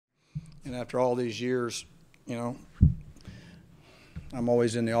And after all these years, you know, I'm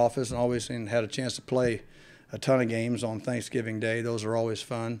always in the office and always had a chance to play a ton of games on Thanksgiving Day. Those are always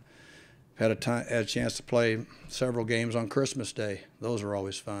fun. Had a chance to play several games on Christmas Day. Those are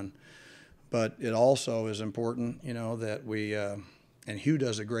always fun. But it also is important, you know, that we and Hugh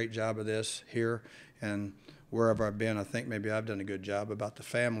does a great job of this here, and wherever I've been, I think maybe I've done a good job about the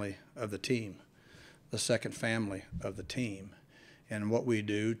family of the team, the second family of the team, and what we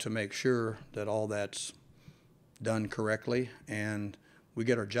do to make sure that all that's done correctly and we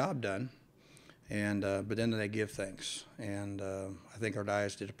get our job done. And but then they give thanks, and I think our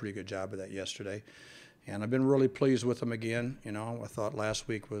guys did a pretty good job of that yesterday. And I've been really pleased with them again. You know, I thought last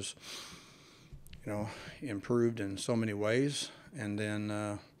week was, you know, improved in so many ways, and then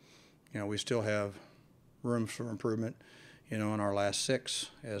you know, we still have room for improvement, you know, in our last 6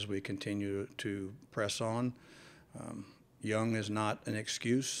 as we continue to press on. Young is not an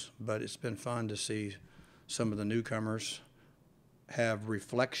excuse, but it's been fun to see some of the newcomers have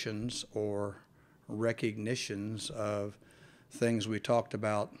reflections or recognitions of things we talked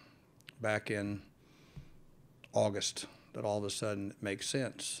about back in August that all of a sudden make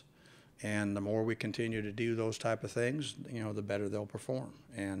sense. And the more we continue to do those type of things, you know, the better they'll perform.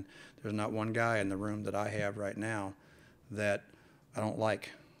 And there's not one guy in the room that I have right now that I don't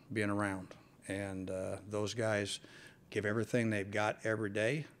like being around. And those guys give everything they've got every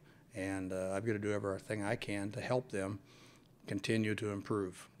day, and I've got to do everything I can to help them continue to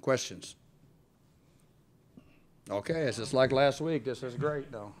improve. Questions? Okay, it's just like last week. This is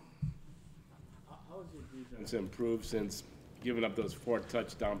great, though. How has your defense improved since giving up those 4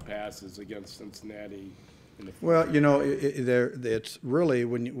 touchdown passes against Cincinnati? Well, you know, it's really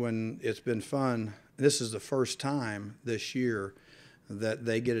when it's been fun. This is the first time this year that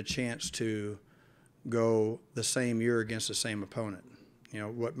they get a chance to go the same year against the same opponent. You know,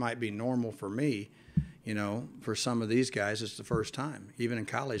 what might be normal for me, you know, for some of these guys, it's the first time. Even in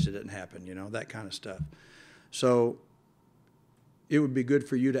college, it didn't happen, you know, that kind of stuff. So it would be good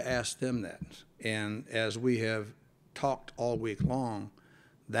for you to ask them that. And as we have talked all week long,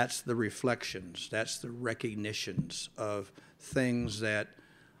 that's the reflections, that's the recognitions of things that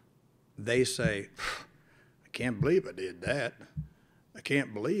they say, I can't believe I did that. I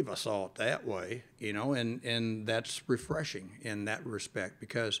can't believe I saw it that way, you know, and that's refreshing in that respect,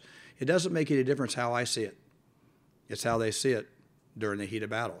 because it doesn't make any difference how I see it. It's how they see it during the heat of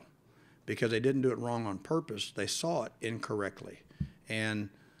battle, because they didn't do it wrong on purpose. They saw it incorrectly. And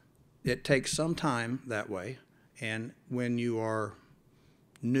it takes some time that way. And when you are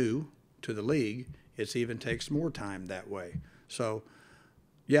new to the league, it even takes more time that way. So,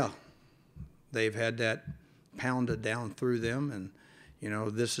 yeah, they've had that pounded down through them. And, you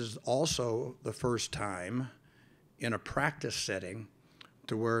know, this is also the first time in a practice setting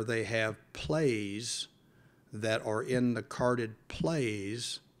to where they have plays that are in the carded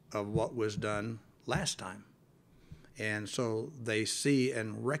plays of what was done last time. And so they see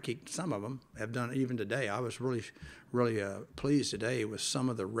and recognize, some of them have done it even today. I was really pleased today with some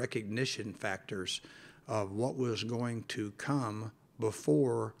of the recognition factors of what was going to come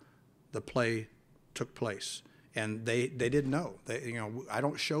before the play took place. And they didn't know. You know, I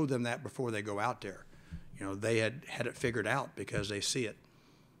don't show them that before they go out there. You know, they had it figured out because they see it.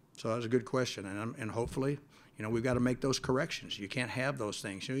 So that was a good question. And hopefully, you know, we've got to make those corrections. You can't have those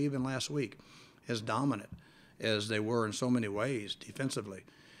things. You know, even last week, as dominant as they were in so many ways defensively,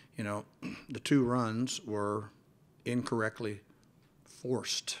 you know, the 2 runs were incorrectly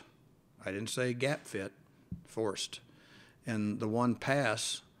forced. I didn't say gap fit, forced. And the 1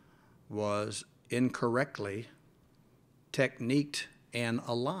 pass was incorrectly techniqued and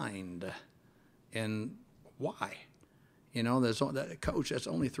aligned. And why? You know, coach, that's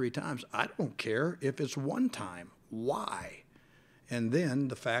only 3 times. I don't care if it's 1 time. Why? And then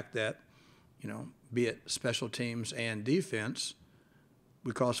the fact that, you know, be it special teams and defense,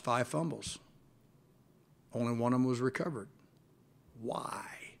 we caused 5 fumbles. Only 1 of them was recovered. Why?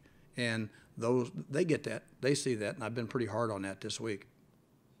 And they get that. They see that, and I've been pretty hard on that this week.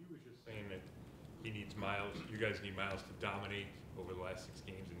 He was just saying that he needs Miles. You guys need Miles to dominate over the last 6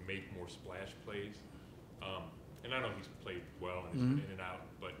 games and make more splash plays. And I know he's played well and he's been in and out,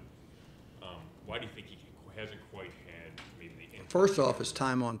 but why do you think he hasn't quite had maybe the impact? First off, it's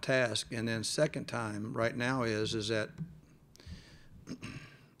time on task, and then second time right now is that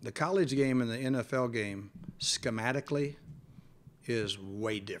the college game and the NFL game schematically is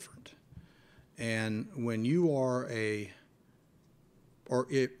way different. And when you are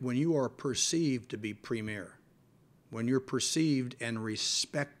when you are perceived to be premier, when you're perceived and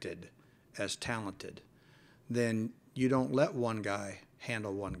respected as talented, then you don't let one guy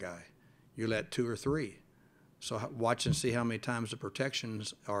handle one guy. you let 2 or 3. So watch and see how many times the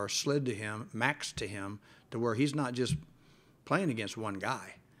protections are slid to him, maxed to him, to where he's not just playing against one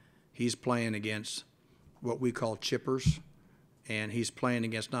guy. He's playing against what we call chippers, and he's playing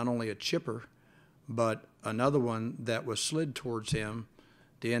against not only a chipper, but another one that was slid towards him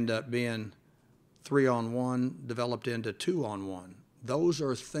to end up being 3-on-1, developed into 2-on-1. Those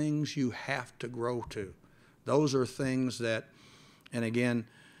are things you have to grow to. Those are things that, and again,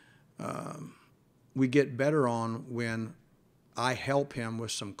 we get better on when I help him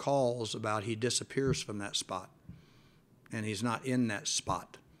with some calls about he disappears from that spot and he's not in that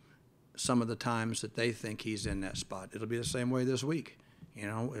spot some of the times that they think he's in that spot. It'll be the same way this week.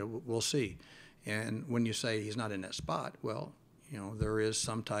 We'll see. And when you say he's not in that spot, well, there is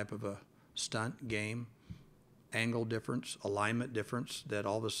some type of a stunt, game, angle difference, alignment difference that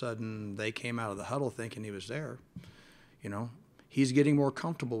all of a sudden they came out of the huddle thinking he was there. He's getting more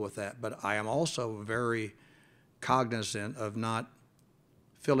comfortable with that, but I am also very cognizant of not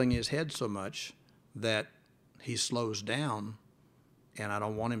filling his head so much that he slows down, and I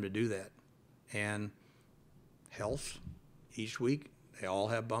don't want him to do that. And health, each week, they all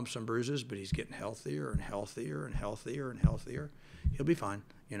have bumps and bruises, but he's getting healthier and healthier and healthier and healthier. He'll be fine,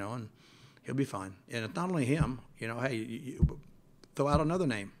 and he'll be fine. And it's not only him, hey, you throw out another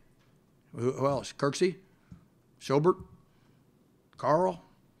name. Who else? Kirksey? Schobert? Carl?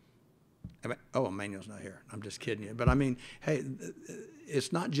 Emmanuel's not here. I'm just kidding you. But I mean, hey,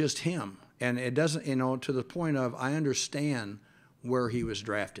 it's not just him. And it doesn't, to the point of I understand where he was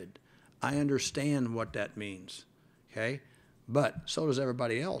drafted. I understand what that means, okay? But so does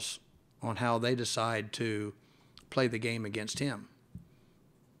everybody else on how they decide to play the game against him.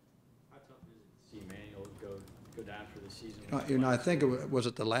 How tough is it to see Emmanuel go down for the season? I think was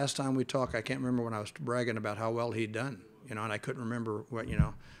it the last time we talked? I can't remember when I was bragging about how well he'd done. And I couldn't remember what,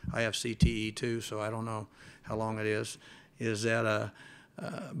 I have CTE too, so I don't know how long it is.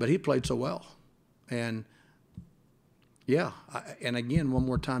 But he played so well. And yeah, and again, one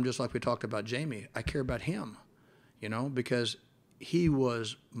more time, just like we talked about Jamie, I care about him, because he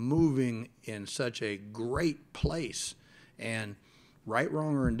was moving in such a great place. And right,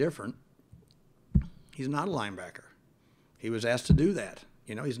 wrong, or indifferent, he's not a linebacker. He was asked to do that.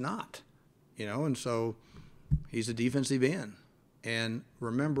 He's not, and so he's a defensive end. And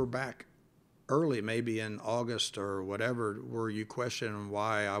remember back early, maybe in August or whatever, where you questioning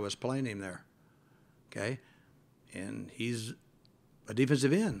why I was playing him there, okay? And he's a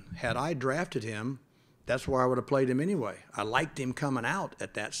defensive end. Had I drafted him, that's where I would have played him anyway. I liked him coming out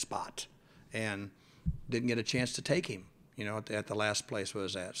at that spot and didn't get a chance to take him, at the last place where I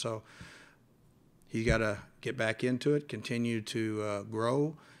was at. So he's got to get back into it, continue to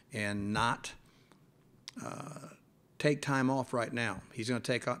grow, and not take time off right now. He's going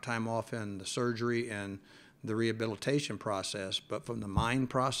to take time off in the surgery and the rehabilitation process, but from the mind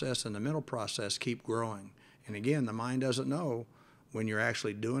process and the mental process, keep growing. And again, the mind doesn't know when you're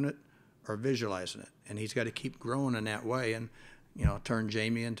actually doing it or visualizing it. And he's got to keep growing in that way and, turn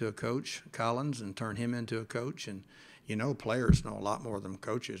Jamie into a coach, Collins, and turn him into a coach. And, players know a lot more than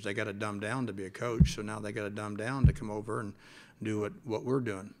coaches. They got to dumb down to be a coach, so now they got to dumb down to come over and do what we're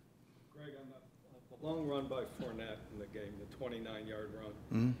doing. Greg, on the long run by Fournette in the game, the 29-yard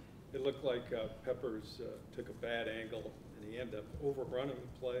run, it looked like Peppers took a bad angle, and he ended up overrunning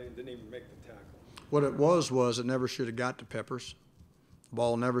the play and didn't even make the tackle. What it was it never should have got to Peppers. The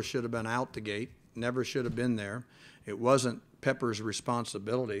ball never should have been out the gate, never should have been there. It wasn't Peppers'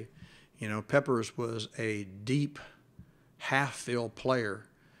 responsibility. Peppers was a deep half-field player,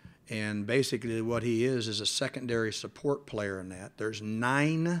 and basically what he is a secondary support player in that. There's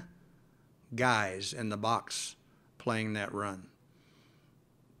 9 guys in the box playing that run,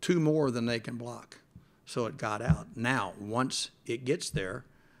 2 more than they can block. So it got out. Now, once it gets there,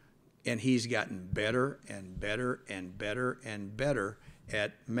 and he's gotten better and better and better and better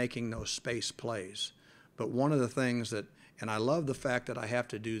at making those space plays. But one of the things that, and I love the fact that I have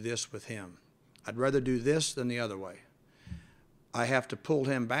to do this with him. I'd rather do this than the other way. I have to pull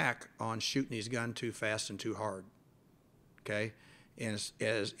him back on shooting his gun too fast and too hard, okay? And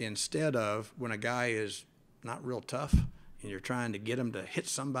instead of when a guy is not real tough and you're trying to get him to hit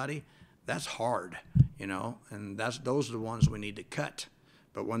somebody, that's hard, and those are the ones we need to cut.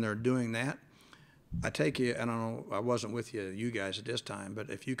 But when they're doing that, I take you, and I don't know, I wasn't with you guys at this time, but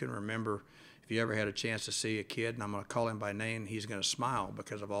if you can remember, if you ever had a chance to see a kid, and I'm going to call him by name, he's going to smile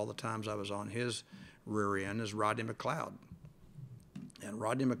because of all the times I was on his rear end, is Rodney McLeod. And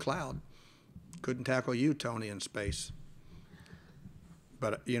Rodney McLeod couldn't tackle you, Tony, in space.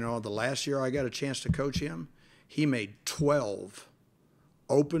 But, the last year I got a chance to coach him, he made 12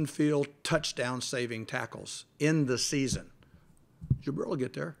 open field touchdown saving tackles in the season. Jabril will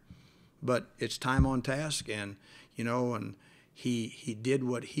get there, but it's time on task, and and he did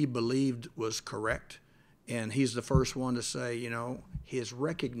what he believed was correct, and he's the first one to say, his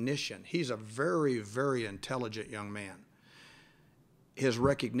recognition. He's a very, very intelligent young man. His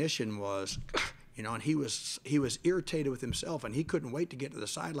recognition was, and he was irritated with himself, and he couldn't wait to get to the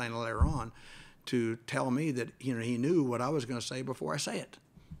sideline later on to tell me that he knew what I was going to say before I say it.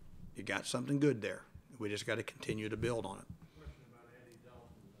 You got something good there. We just got to continue to build on it. Question about Andy Dalton.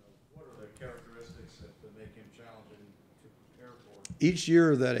 What are the characteristics that make him challenging to prepare for? Each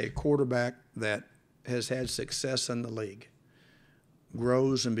year that a quarterback that has had success in the league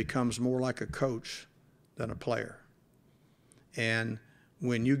grows and becomes more like a coach than a player. And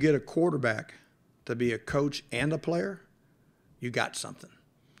when you get a quarterback to be a coach and a player, you got something.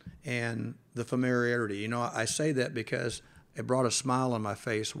 And the familiarity, I say that because it brought a smile on my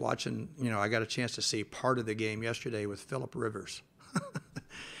face watching, I got a chance to see part of the game yesterday with Phillip Rivers.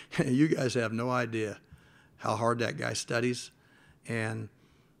 You guys have no idea how hard that guy studies and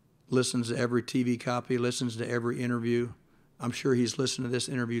listens to every TV copy, listens to every interview. I'm sure he's listened to this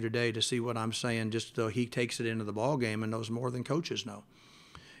interview today to see what I'm saying, just so he takes it into the ball game and knows more than coaches know.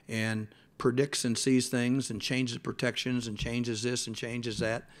 And predicts and sees things and changes protections and changes this and changes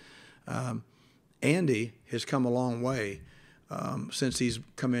that. Andy has come a long way since he's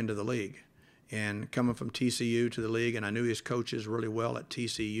come into the league, and coming from TCU to the league, and I knew his coaches really well at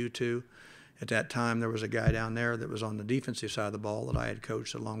TCU too. At that time, there was a guy down there that was on the defensive side of the ball that I had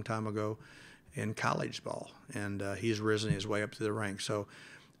coached a long time ago in college ball, and he's risen his way up to the ranks. So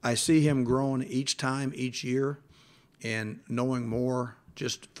I see him growing each time, each year, and knowing more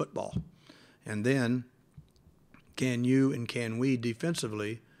just football. And then can you and can we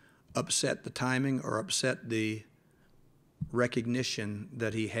defensively upset the timing or upset the recognition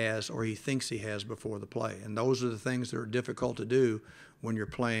that he has or he thinks he has before the play? And those are the things that are difficult to do when you're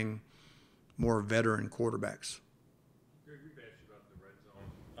playing more veteran quarterbacks. Greg, we've asked you about the red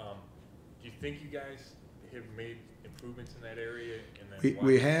zone. Do you think you guys have made improvements in that area? And then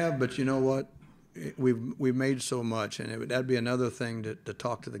We have, but you know what? We've made so much, and that'd be another thing to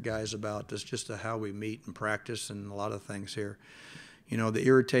talk to the guys about, is just how we meet and practice and a lot of things here. The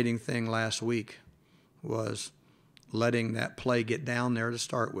irritating thing last week was letting that play get down there to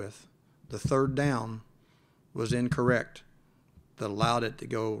start with. The third down was incorrect. That allowed it to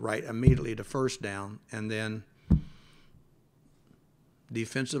go right immediately to first down, and then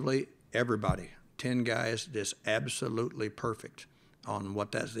defensively, everybody, 10 guys, just absolutely perfect on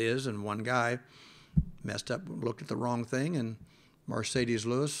what that is, and one guy messed up, looked at the wrong thing, and Mercedes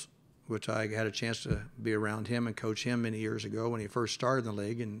Lewis, which I had a chance to be around him and coach him many years ago when he first started in the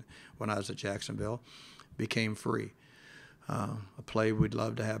league and when I was at Jacksonville, became free. A play we'd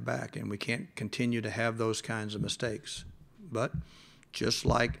love to have back, and we can't continue to have those kinds of mistakes. But just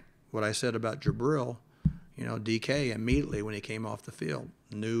like what I said about Jabril, DK immediately when he came off the field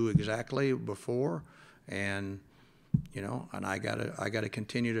knew exactly before, and and I gotta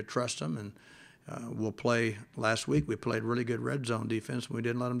continue to trust him. And we'll play. Last week we played really good red zone defense, and we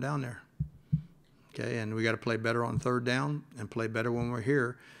didn't let him down there. Okay, and we got to play better on third down and play better when we're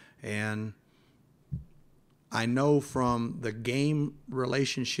here. And I know from the game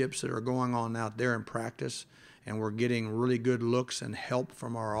relationships that are going on out there in practice, and we're getting really good looks and help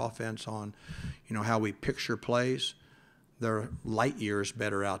from our offense on, how we picture plays. They're light years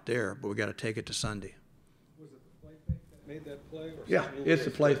better out there, but we got to take it to Sunday. Was it the play fake that made that play? Or Yeah, something it's the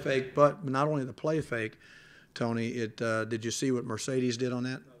like play that? fake, but not only the play fake, Tony. Did you see what Mercedes did on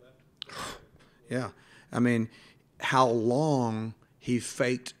that? Yeah, I mean, how long he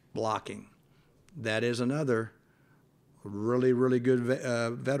faked blocking. That is another really, really good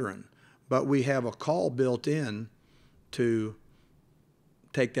veteran. But we have a call built in to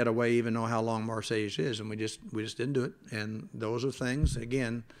take that away, even though how long Mercedes is, and we just didn't do it. And those are things,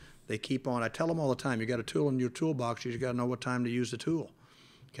 again, they keep on. I tell them all the time, you got a tool in your toolbox, you just got to know what time to use the tool,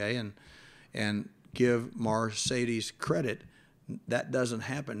 okay? And give Mercedes credit. That doesn't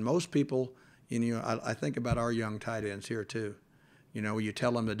happen. Most people, I think about our young tight ends here too. You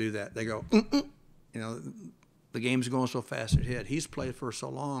tell them to do that, they go, the game's going so fast in his head. He's played for so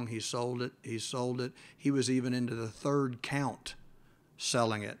long, he sold it. He was even into the third count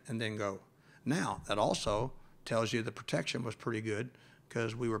selling it and then go. Now, that also tells you the protection was pretty good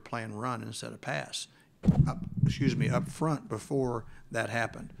because we were playing run instead of pass, up front before that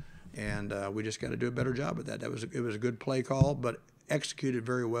happened. And we just got to do a better job of that. It was a good play call, but executed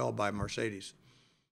very well by Mercedes.